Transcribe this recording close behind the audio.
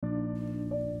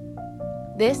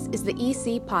This is the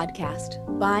EC Podcast,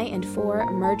 by and for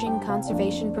emerging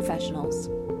conservation professionals.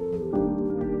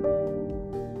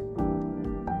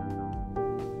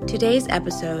 Today's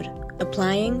episode,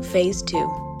 Applying Phase 2.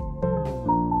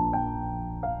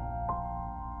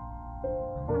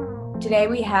 Today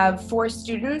we have 4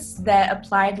 students that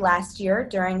applied last year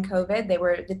during COVID. They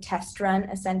were the test run,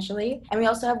 essentially. And we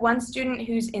also have 1 student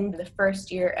who's in the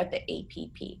first year of the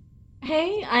APP.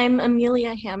 Hey, I'm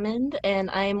Amelia Hammond,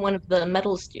 and I'm one of the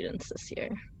medal students this year.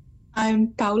 I'm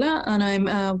Paula, and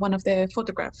I'm one of the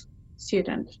photograph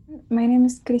students. My name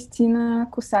is Kristina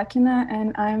Kusakina,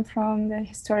 and I'm from the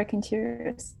Historic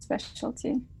Interiors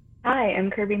specialty. Hi, I'm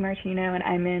Kirby Martino, and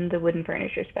I'm in the Wooden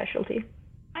Furniture specialty.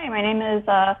 Hi, my name is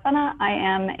Sana. I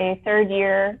am a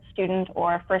third-year student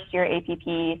or first-year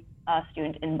APP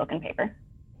student in book and paper.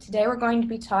 Today we're going to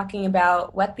be talking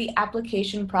about what the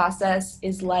application process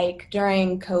is like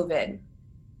during COVID.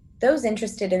 Those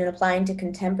interested in applying to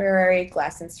contemporary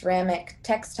glass and ceramic,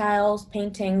 textiles,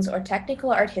 paintings, or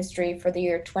technical art history for the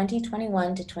year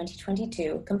 2021 to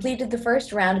 2022 completed the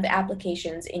first round of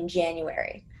applications in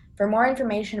January. For more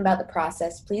information about the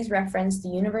process, please reference the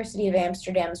University of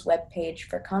Amsterdam's webpage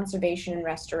for conservation and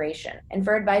restoration. And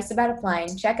for advice about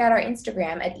applying, check out our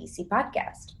Instagram at EC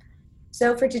Podcast.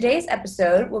 So for today's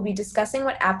episode, we'll be discussing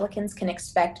what applicants can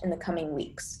expect in the coming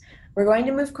weeks. We're going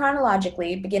to move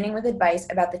chronologically, beginning with advice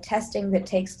about the testing that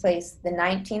takes place the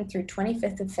 19th through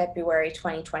 25th of February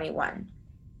 2021.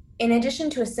 In addition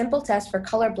to a simple test for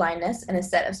color blindness and a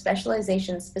set of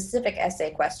specialization-specific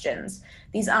essay questions,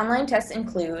 these online tests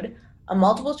include a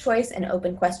multiple-choice and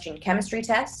open question chemistry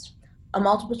test, a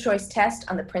multiple-choice test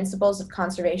on the principles of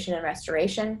conservation and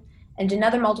restoration, and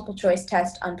another multiple-choice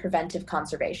test on preventive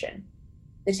conservation.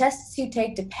 The tests you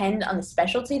take depend on the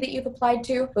specialty that you've applied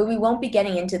to, but we won't be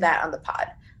getting into that on the pod.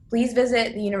 Please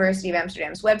visit the University of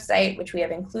Amsterdam's website, which we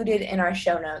have included in our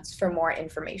show notes for more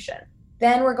information.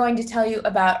 Then we're going to tell you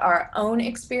about our own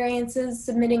experiences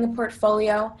submitting a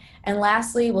portfolio, and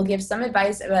lastly, we'll give some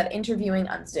advice about interviewing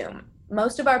on Zoom.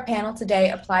 Most of our panel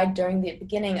today applied during the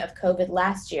beginning of COVID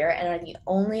last year and are the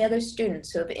only other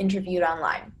students who have interviewed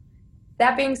online.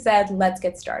 That being said, let's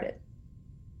get started.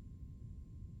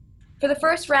 For the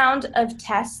first round of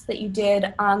tests that you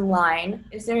did online,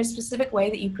 is there a specific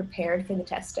way that you prepared for the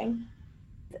testing?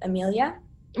 Amelia?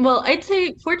 Well, I'd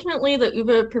say, fortunately, the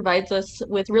UVA provides us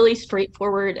with really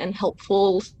straightforward and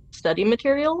helpful study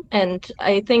material. And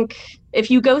I think if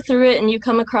you go through it and you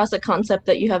come across a concept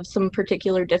that you have some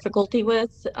particular difficulty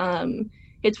with,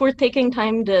 it's worth taking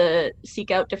time to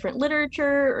seek out different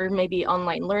literature or maybe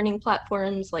online learning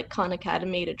platforms like Khan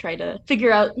Academy to try to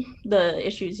figure out the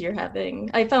issues you're having.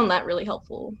 I found that really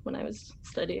helpful when I was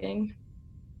studying.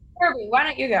 Kirby, why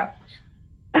don't you go?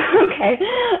 Okay.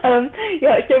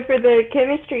 So for the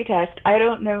chemistry test, I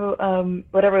don't know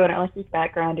what everyone else's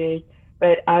background is,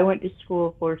 but I went to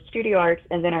school for studio arts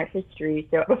and then art history.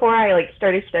 So before I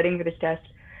started studying for this test,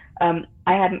 I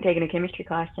hadn't taken a chemistry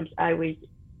class since I was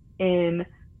in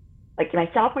my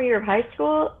sophomore year of high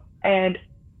school, and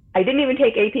I didn't even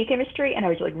take AP chemistry, and I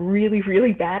was really,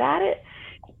 really bad at it.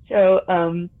 So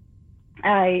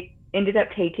I ended up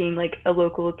taking a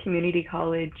local community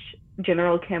college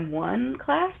General Chem 1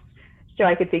 class, so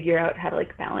I could figure out how to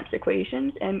balance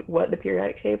equations and what the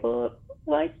periodic table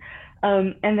was.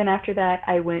 And then after that,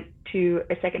 I went to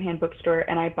a secondhand bookstore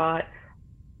and I bought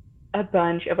a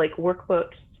bunch of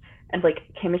workbooks and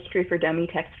chemistry for dummy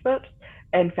textbooks,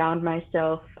 and found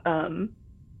myself a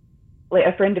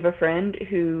friend of a friend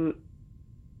who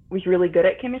was really good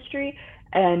at chemistry,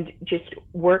 and just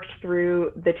worked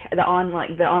through the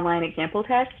online example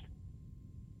test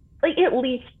at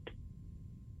least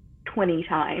 20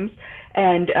 times,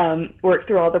 and worked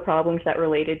through all the problems that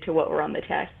related to what were on the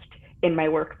test in my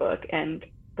workbook, and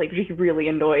just really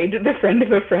annoyed the friend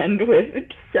of a friend with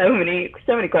so many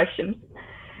questions.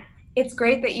 It's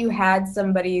great that you had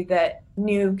somebody that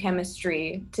knew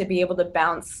chemistry to be able to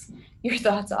bounce your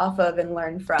thoughts off of and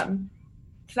learn from.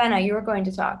 Fenna, you were going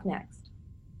to talk next.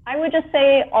 I would just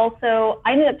say also,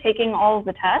 I ended up taking all of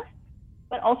the tests,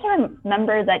 but also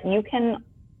remember that you can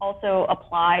also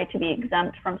apply to be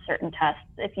exempt from certain tests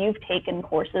if you've taken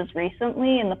courses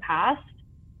recently in the past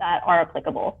that are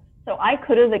applicable. So I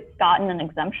could have gotten an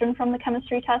exemption from the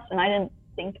chemistry test, and I didn't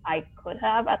think I could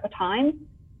have at the time.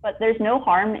 But there's no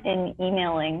harm in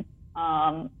emailing,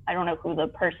 I don't know who the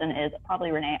person is,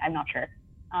 probably Renee, I'm not sure,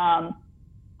 and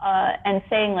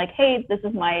saying hey, this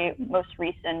is my most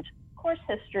recent course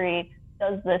history.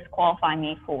 Does this qualify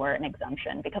me for an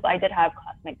exemption? Because I did have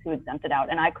classmates who exempted out,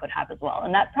 and I could have as well.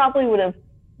 And that probably would have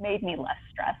made me less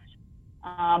stressed.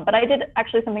 But I did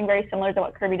actually something very similar to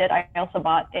what Kirby did. I also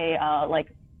bought a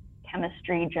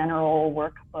chemistry general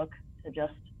workbook to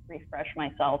just refresh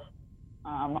myself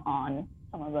on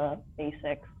some of the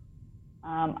basics.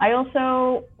 I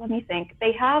also, let me think,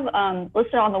 they have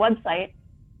listed on the website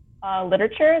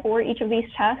literature for each of these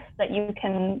tests that you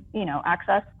can,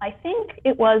 access. I think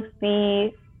it was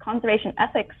the conservation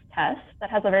ethics test that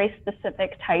has a very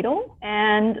specific title,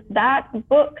 and that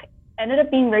book ended up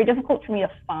being very difficult for me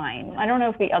to find. I don't know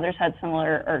if the others had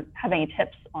similar or have any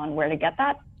tips on where to get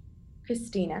that.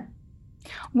 Christina.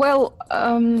 Well,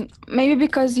 maybe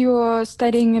because you were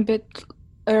studying a bit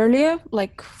earlier,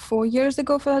 like 4 years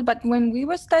ago for that, but when we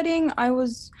were studying, it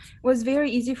was very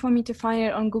easy for me to find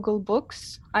it on Google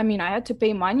Books. I mean, I had to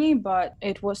pay money, but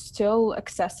it was still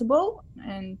accessible,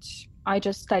 and I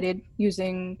just studied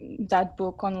using that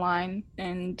book online,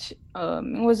 and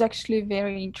it was actually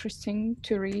very interesting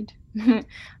to read.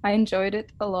 I enjoyed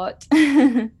it a lot.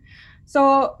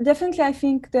 So definitely, I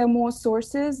think there are more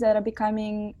sources that are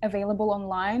becoming available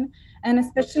online, and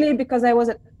especially because I was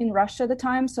in Russia at the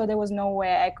time, so there was no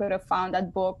way I could have found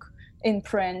that book in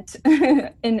print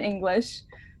in English.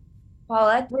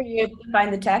 Paula, were you able to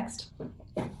find the text?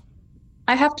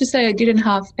 I have to say I didn't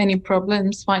have any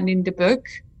problems finding the book,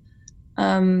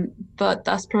 but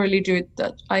that's probably due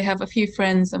that I have a few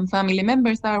friends and family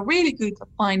members that are really good at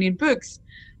finding books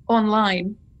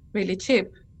online, really cheap.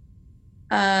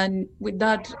 And with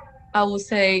that, I will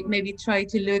say maybe try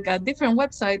to look at different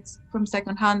websites from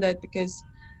second-handed, because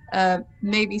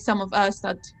maybe some of us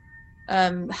that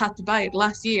had to buy it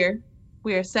last year,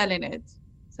 we are selling it.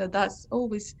 So that's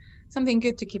always something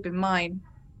good to keep in mind.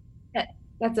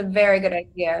 That's a very good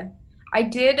idea.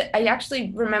 I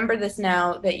actually remember this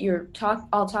now that you're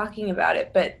all talking about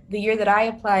it, but the year that I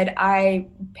applied, I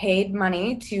paid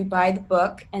money to buy the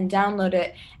book and download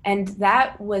it. And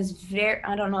that was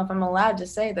I don't know if I'm allowed to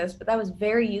say this, but that was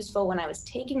very useful when I was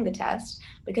taking the test,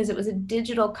 because it was a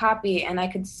digital copy and I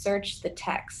could search the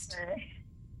text.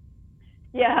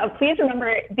 Yeah, please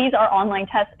remember, these are online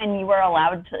tests and you are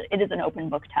allowed to, it is an open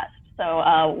book test.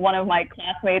 So one of my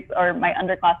classmates or my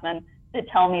underclassmen did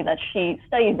tell me that she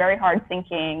studied very hard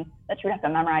thinking that she would have to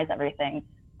memorize everything.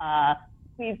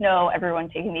 Please know, everyone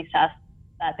taking these tests,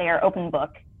 that they are open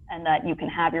book and that you can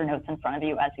have your notes in front of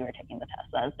you as you are taking the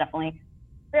test. That is definitely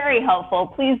very helpful.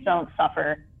 Please don't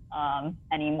suffer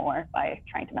anymore by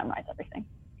trying to memorize everything.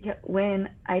 Yeah, when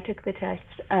I took the test,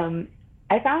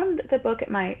 I found the book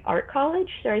at my art college.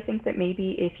 So I think that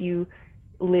maybe if you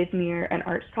live near an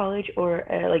arts college or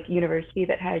a university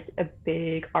that has a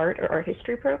big art or art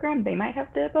history program, they might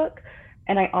have the book.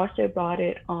 And I also bought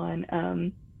it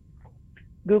on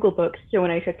Google Books. So when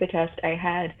I took the test, I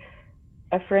had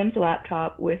a friend's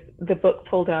laptop with the book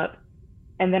pulled up,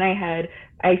 and then I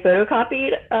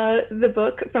photocopied the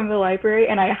book from the library,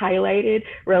 and I highlighted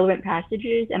relevant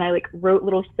passages, and I wrote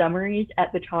little summaries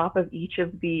at the top of each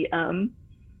of the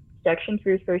sections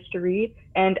we were supposed to read.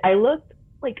 And I looked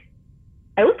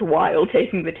wild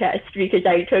taking the test, because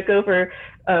I took over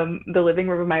the living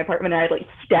room of my apartment, and I had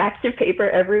stacks of paper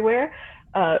everywhere.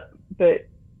 But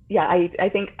yeah, I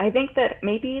think that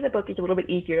maybe the book is a little bit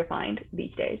easier to find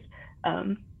these days.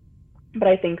 But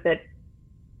I think that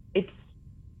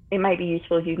it might be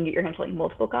useful if you can get your hands on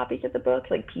multiple copies of the book,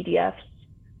 like PDFs,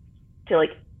 to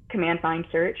command find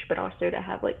search, but also to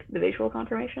have the visual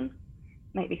confirmation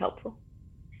might be helpful.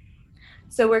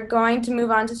 So we're going to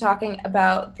move on to talking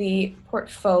about the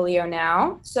portfolio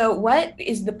now. So what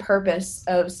is the purpose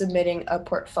of submitting a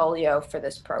portfolio for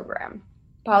this program?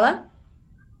 Paula?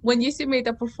 When you submit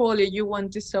a portfolio, you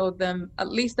want to show them at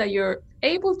least that you're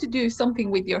able to do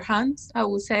something with your hands, I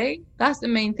would say. That's the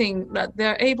main thing, that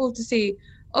they're able to see,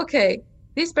 okay,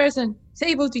 this person is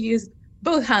able to use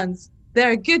both hands.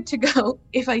 They're good to go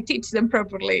if I teach them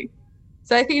properly.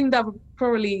 So I think that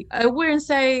probably, I wouldn't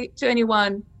say to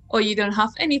anyone, oh, you don't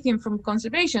have anything from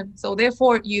conservation, so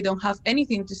therefore you don't have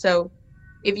anything to show.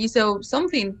 If you show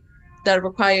something that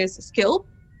requires skill,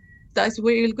 that's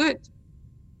really good.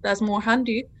 That's more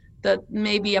handy than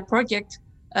maybe a project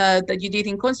that you did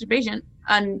in conservation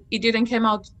and it didn't come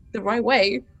out the right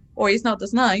way, or it's not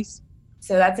as nice.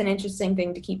 So that's an interesting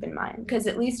thing to keep in mind, because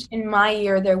at least in my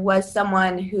year, there was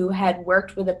someone who had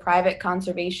worked with a private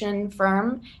conservation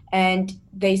firm, and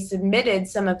they submitted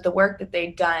some of the work that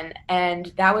they'd done,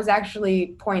 and that was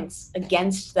actually points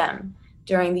against them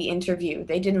during the interview.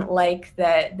 They didn't like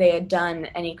that they had done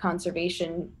any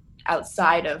conservation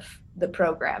outside of the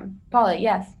program. Paula,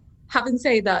 yes? Having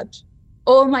said that,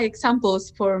 all my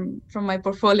examples from my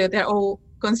portfolio, they're all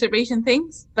conservation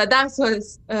things, but that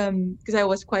was because I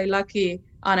was quite lucky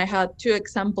and I had 2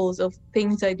 examples of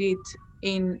things I did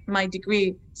in my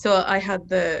degree. So I had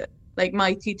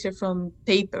my teacher from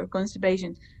paper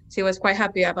conservation. she was quite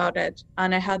happy about it.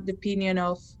 And I had the opinion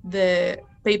of the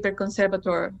paper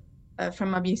conservator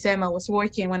from a museum I was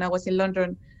working when I was in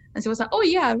London. And she was like, oh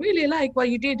yeah, I really like what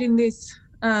you did in this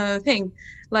thing,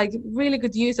 like really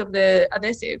good use of the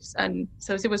adhesives. And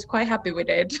so she was quite happy with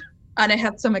it. And I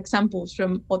had some examples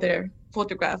from other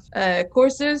photograph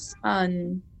courses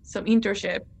and some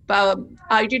internship, but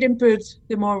I didn't put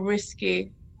the more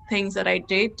risky things that I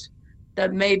did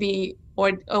that maybe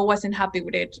or wasn't happy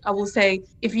with it. I will say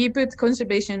if you put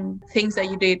conservation things that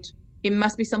you did, it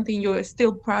must be something you're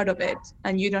still proud of it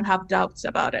and you don't have doubts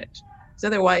about it. So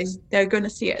otherwise they're going to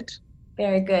see it.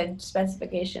 Very good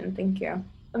specification. Thank you.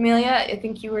 Amelia, I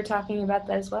think you were talking about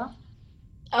that as well.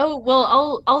 Oh,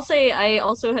 well, I'll say I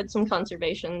also had some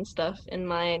conservation stuff in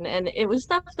mine, and it was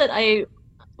stuff that I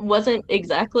wasn't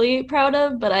exactly proud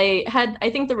of, but I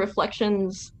think the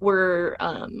reflections were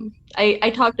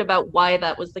I talked about why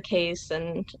that was the case,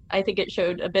 and I think it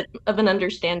showed a bit of an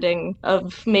understanding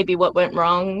of maybe what went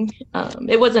wrong.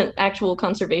 It wasn't actual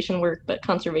conservation work, but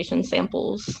conservation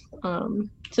samples.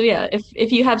 So yeah,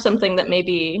 if you have something that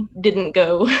maybe didn't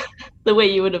go the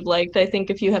way you would have liked, I think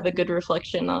if you have a good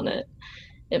reflection on it,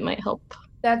 it might help.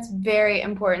 That's very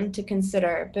important to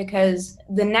consider, because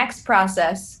the next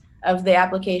process of the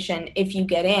application, if you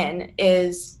get in,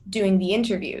 is doing the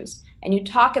interviews. And you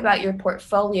talk about your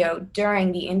portfolio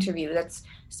during the interview. That's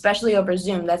especially over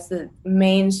Zoom. That's the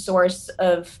main source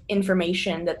of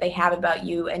information that they have about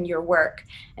you and your work.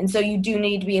 And so you do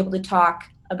need to be able to talk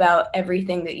about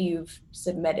everything that you've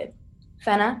submitted.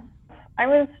 Fenna? I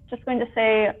was just going to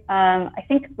say, I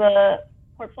think the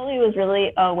portfolio is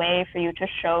really a way for you to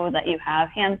show that you have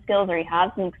hand skills or you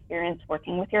have some experience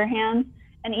working with your hands.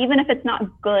 And even if it's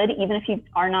not good, even if you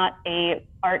are not a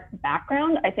art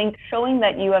background, I think showing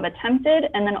that you have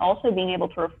attempted and then also being able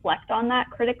to reflect on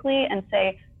that critically and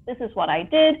say, this is what I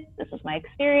did, this is my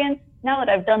experience. Now that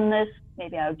I've done this,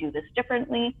 maybe I would do this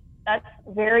differently. That's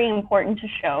very important to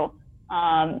show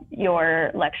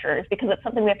your lecturers, because it's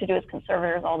something we have to do as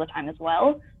conservators all the time as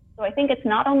well. So I think it's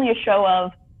not only a show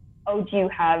of, oh, do you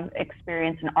have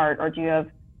experience in art, or do you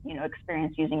have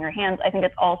experience using your hands? I think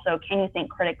it's also, can you think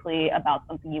critically about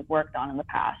something you've worked on in the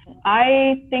past?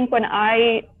 I think when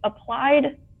I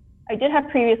applied, I did have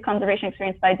previous conservation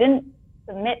experience, but I didn't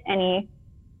submit any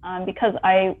because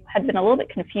I had been a little bit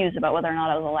confused about whether or not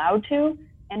I was allowed to.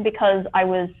 And because I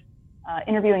was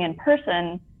interviewing in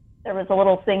person, there was a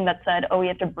little thing that said, oh, you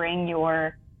have to bring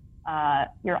your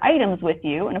items with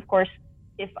you. And of course,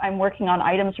 if I'm working on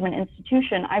items from an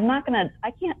institution, I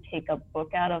can't take a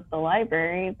book out of the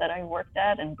library that I worked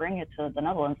at and bring it to the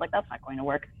Netherlands. Like, that's not going to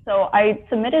work. So I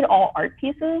submitted all art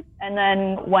pieces. And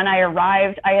then when I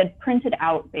arrived, I had printed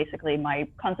out basically my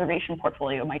conservation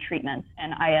portfolio, my treatments,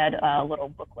 and I had a little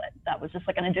booklet that was just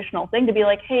like an additional thing to be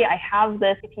like, hey, I have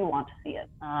this if you want to see it.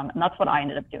 And that's what I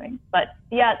ended up doing. But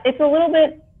yeah, it's a little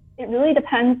bit, it really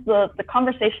depends the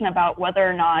conversation about whether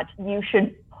or not you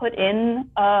should put in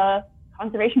a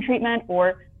conservation treatment,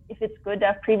 or if it's good to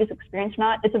have previous experience or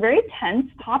not. It's a very tense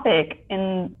topic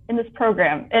in this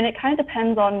program, and it kind of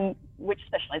depends on which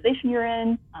specialization you're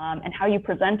in and how you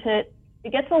present it.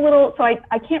 It gets a little, so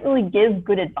I can't really give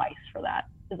good advice for that,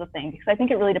 is the thing, because I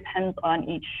think it really depends on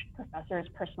each professor's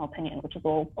personal opinion, which is a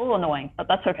little annoying, but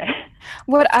that's okay.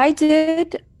 What I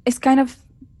did is kind of,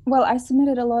 well, I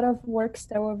submitted a lot of works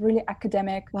that were really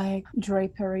academic, like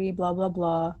drapery, blah, blah,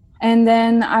 blah. And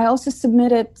then I also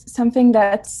submitted something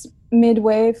that's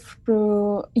midway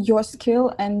through your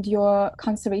skill and your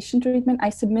conservation treatment.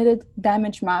 I submitted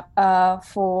damage map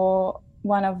for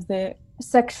one of the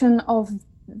section of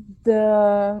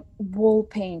the wall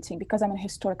painting, because I'm a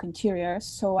historic interior.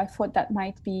 So I thought that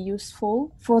might be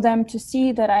useful for them to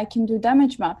see that I can do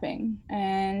damage mapping.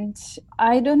 And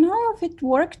I don't know if it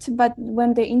worked, but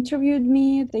when they interviewed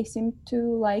me, they seemed to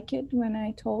like it when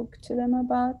I talked to them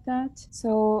about that.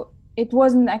 So it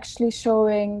wasn't actually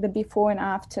showing the before and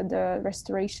after the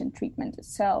restoration treatment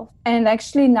itself. And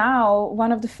actually now,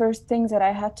 one of the first things that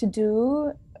I had to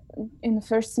do in the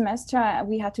first semester,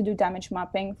 we had to do damage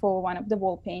mapping for one of the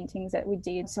wall paintings that we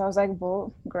did. So I was like,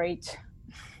 whoa, great.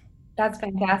 That's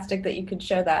fantastic that you could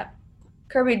show that.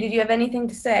 Kirby, did you have anything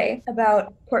to say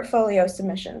about portfolio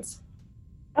submissions?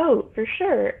 Oh, for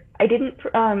sure. I didn't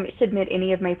submit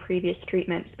any of my previous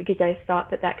treatments because I thought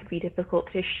that could be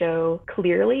difficult to show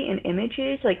clearly in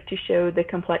images, like to show the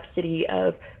complexity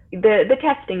of the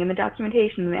testing and the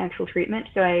documentation and the actual treatment.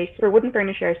 So for Wooden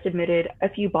Furniture, I submitted a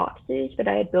few boxes that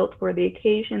I had built for the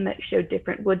occasion that showed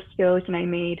different wood skills, and I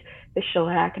made the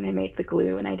shellac and I made the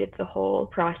glue and I did the whole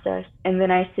process. And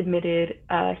then I submitted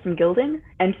some gilding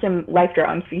and some life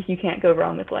drawings, because you can't go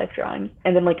wrong with life drawings.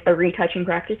 And then like a retouching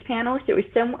practice panel. So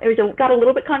it got a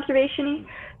little bit conservation-y.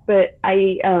 But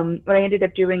what I ended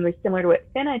up doing was similar to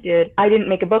what Finna did. I didn't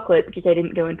make a booklet because I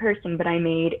didn't go in person, but I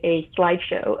made a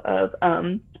slideshow of,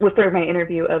 with sort of my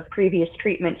interview of previous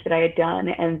treatments that I had done,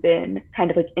 and then kind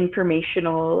of like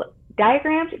informational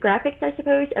diagrams, graphics, I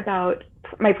suppose, about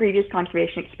my previous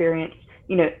conservation experience,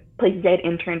 you know, places I'd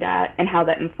interned at, and how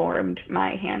that informed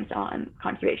my hands-on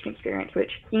conservation experience,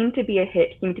 which seemed to be a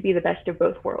hit, seemed to be the best of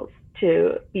both worlds,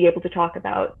 to be able to talk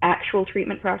about actual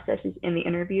treatment processes in the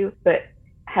interview, but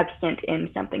have sent in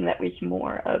something that was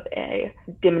more of a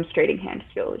demonstrating hand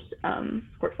skills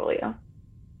portfolio.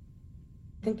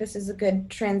 I think this is a good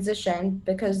transition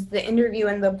because the interview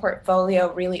and the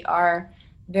portfolio really are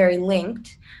very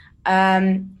linked.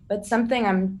 But something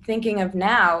I'm thinking of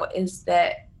now is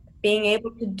that being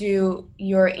able to do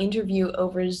your interview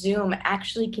over Zoom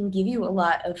actually can give you a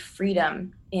lot of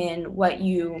freedom in what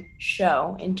you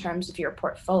show in terms of your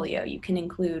portfolio. You can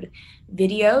include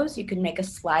videos, you can make a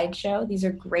slideshow. These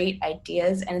are great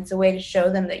ideas, and it's a way to show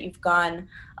them that you've gone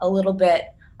a little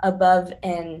bit above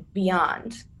and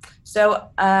beyond. So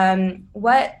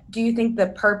what do you think the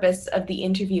purpose of the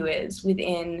interview is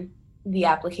within the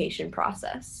application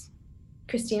process?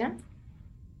 Christina?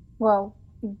 Well,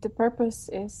 the purpose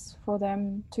is for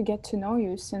them to get to know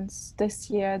you, since this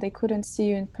year they couldn't see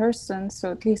you in person,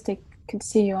 so at least they could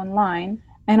see you online.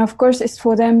 And of course, it's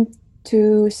for them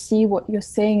to see what you're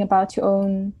saying about your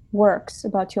own works,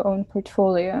 about your own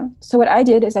portfolio. So what I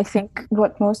did is, I think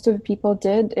what most of the people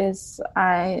did, is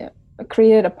I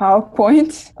created a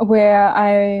PowerPoint where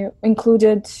I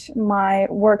included my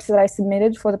works that I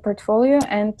submitted for the portfolio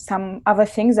and some other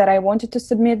things that I wanted to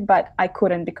submit, but I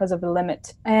couldn't because of the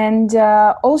limit. And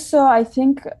also, I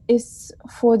think is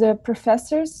for the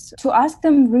professors to ask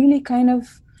them really kind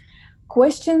of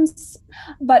questions.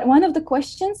 But one of the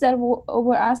questions that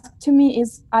were asked to me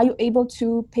is, are you able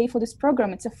to pay for this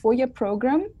program? It's a 4-year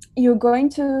program. You're going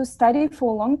to study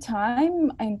for a long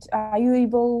time, and are you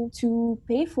able to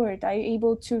pay for it? Are you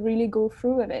able to really go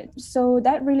through with it? So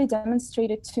that really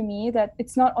demonstrated to me that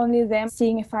it's not only them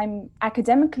seeing if I'm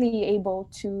academically able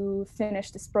to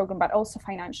finish this program, but also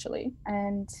financially.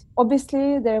 And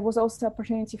obviously there was also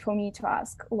opportunity for me to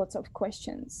ask lots of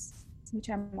questions, which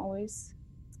I'm always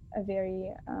very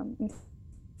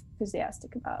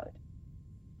enthusiastic about.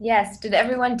 Yes. Did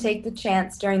everyone take the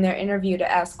chance during their interview to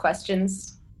ask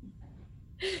questions?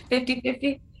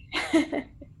 50-50?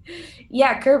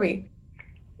 Yeah, Kirby.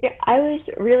 Yeah, I was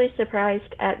really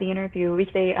surprised at the interview.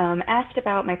 They asked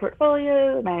about my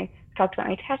portfolio, talked about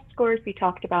my test scores, we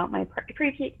talked about my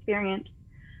previous experience,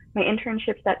 my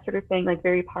internships, that sort of thing, like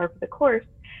very par for the course.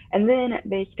 And then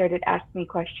they started asking me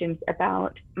questions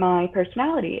about my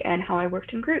personality and how I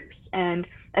worked in groups. And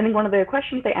I think one of the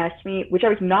questions they asked me, which I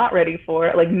was not ready for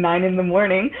at like 9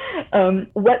 a.m,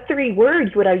 what 3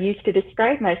 words would I use to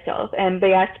describe myself? And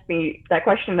they asked me that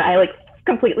question, and I like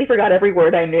completely forgot every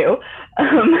word I knew.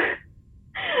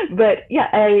 But yeah,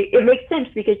 it makes sense,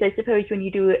 because I suppose when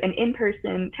you do an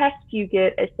in-person test, you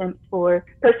get a sense for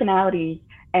personalities.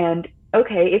 And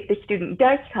okay, if the student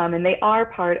does come and they are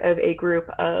part of a group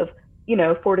of,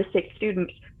 4 to 6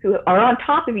 students who are on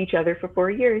top of each other for 4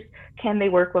 years, can they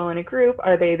work well in a group?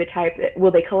 Are they the type that,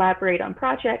 will they collaborate on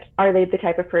projects? Are they the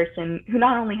type of person who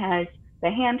not only has the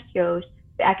hand skills,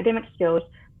 the academic skills,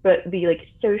 but the like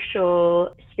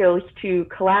social skills to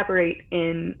collaborate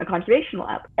in a conservation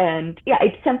lab? And yeah,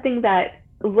 it's something that,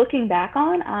 looking back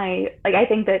on, I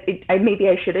think that maybe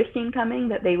I should have seen coming,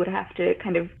 that they would have to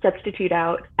kind of substitute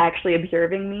out actually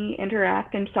observing me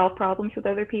interact and solve problems with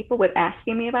other people with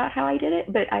asking me about how I did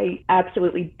it. But I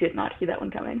absolutely did not see that one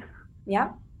coming.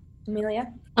 Yeah.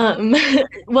 Amelia?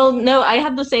 Well, no, I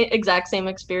had the exact same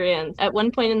experience. At one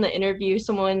point in the interview,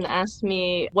 someone asked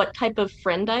me what type of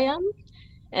friend I am.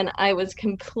 And I was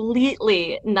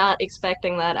completely not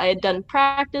expecting that. I had done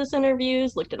practice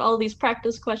interviews, looked at all these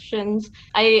practice questions.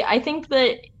 I think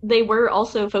that they were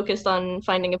also focused on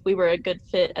finding if we were a good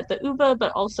fit at the UVA,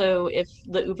 but also if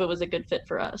the UVA was a good fit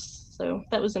for us. So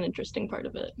that was an interesting part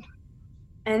of it.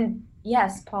 And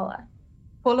yes, Paula.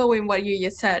 Following what you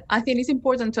just said, I think it's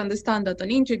important to understand that an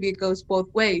interview goes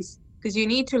both ways, because you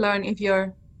need to learn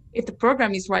if the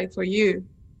program is right for you.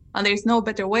 And there's no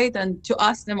better way than to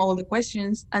ask them all the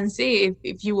questions and see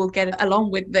if you will get along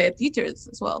with the teachers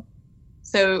as well.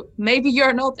 So maybe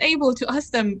you're not able to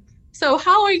ask them, so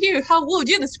how are you? How would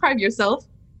you describe yourself?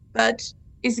 but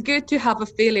it's good to have a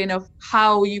feeling of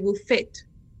how you will fit.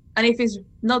 And if it's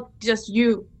not just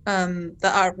you that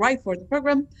are right for the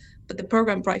program, but the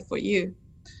program right for you.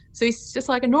 So it's just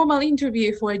like a normal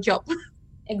interview for a job.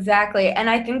 Exactly. And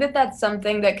I think that that's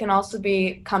something that can also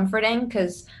be comforting,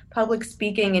 because public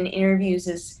speaking in interviews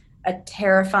is a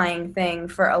terrifying thing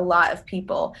for a lot of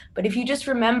people. But if you just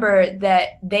remember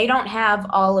that they don't have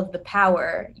all of the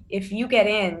power, if you get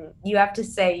in, you have to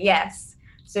say yes.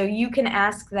 So you can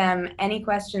ask them any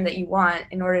question that you want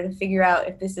in order to figure out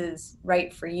if this is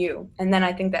right for you. And then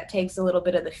I think that takes a little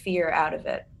bit of the fear out of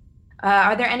it.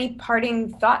 Are there any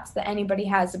parting thoughts that anybody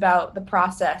has about the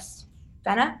process?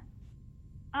 Fenna?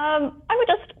 I would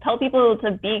just tell people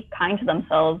to be kind to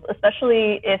themselves,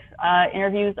 especially if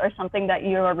interviews are something that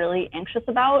you are really anxious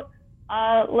about.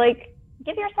 Like,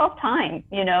 give yourself time,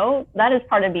 you know? That is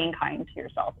part of being kind to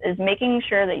yourself, is making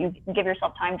sure that you give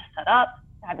yourself time to set up,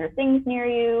 to have your things near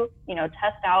you, you know,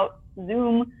 test out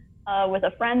Zoom with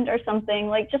a friend or something.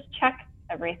 Like, just check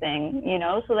everything, you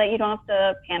know, so that you don't have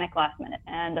to panic last minute,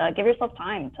 and give yourself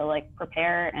time to like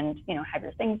prepare and, you know, have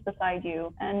your things beside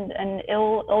you, and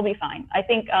it'll be fine. I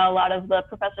think a lot of the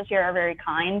professors here are very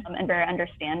kind and very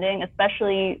understanding,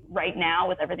 especially right now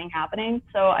with everything happening.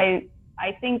 So I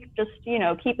think just, you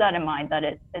know, keep that in mind, that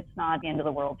it's not the end of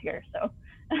the world here. So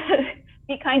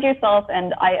be kind to yourself,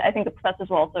 and I think the professors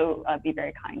will also be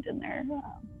very kind in their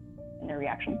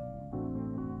reaction.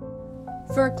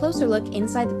 For a closer look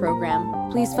inside the program,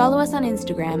 please follow us on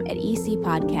Instagram at EC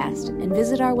Podcast and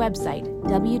visit our website,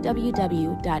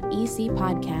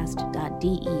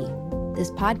 www.ecpodcast.de.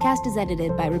 This podcast is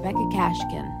edited by Rebecca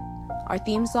Kashkin. Our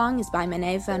theme song is by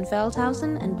Manev van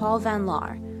Veldhuizen and Paul van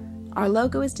Laar. Our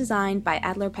logo is designed by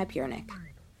Adler Pepjernik.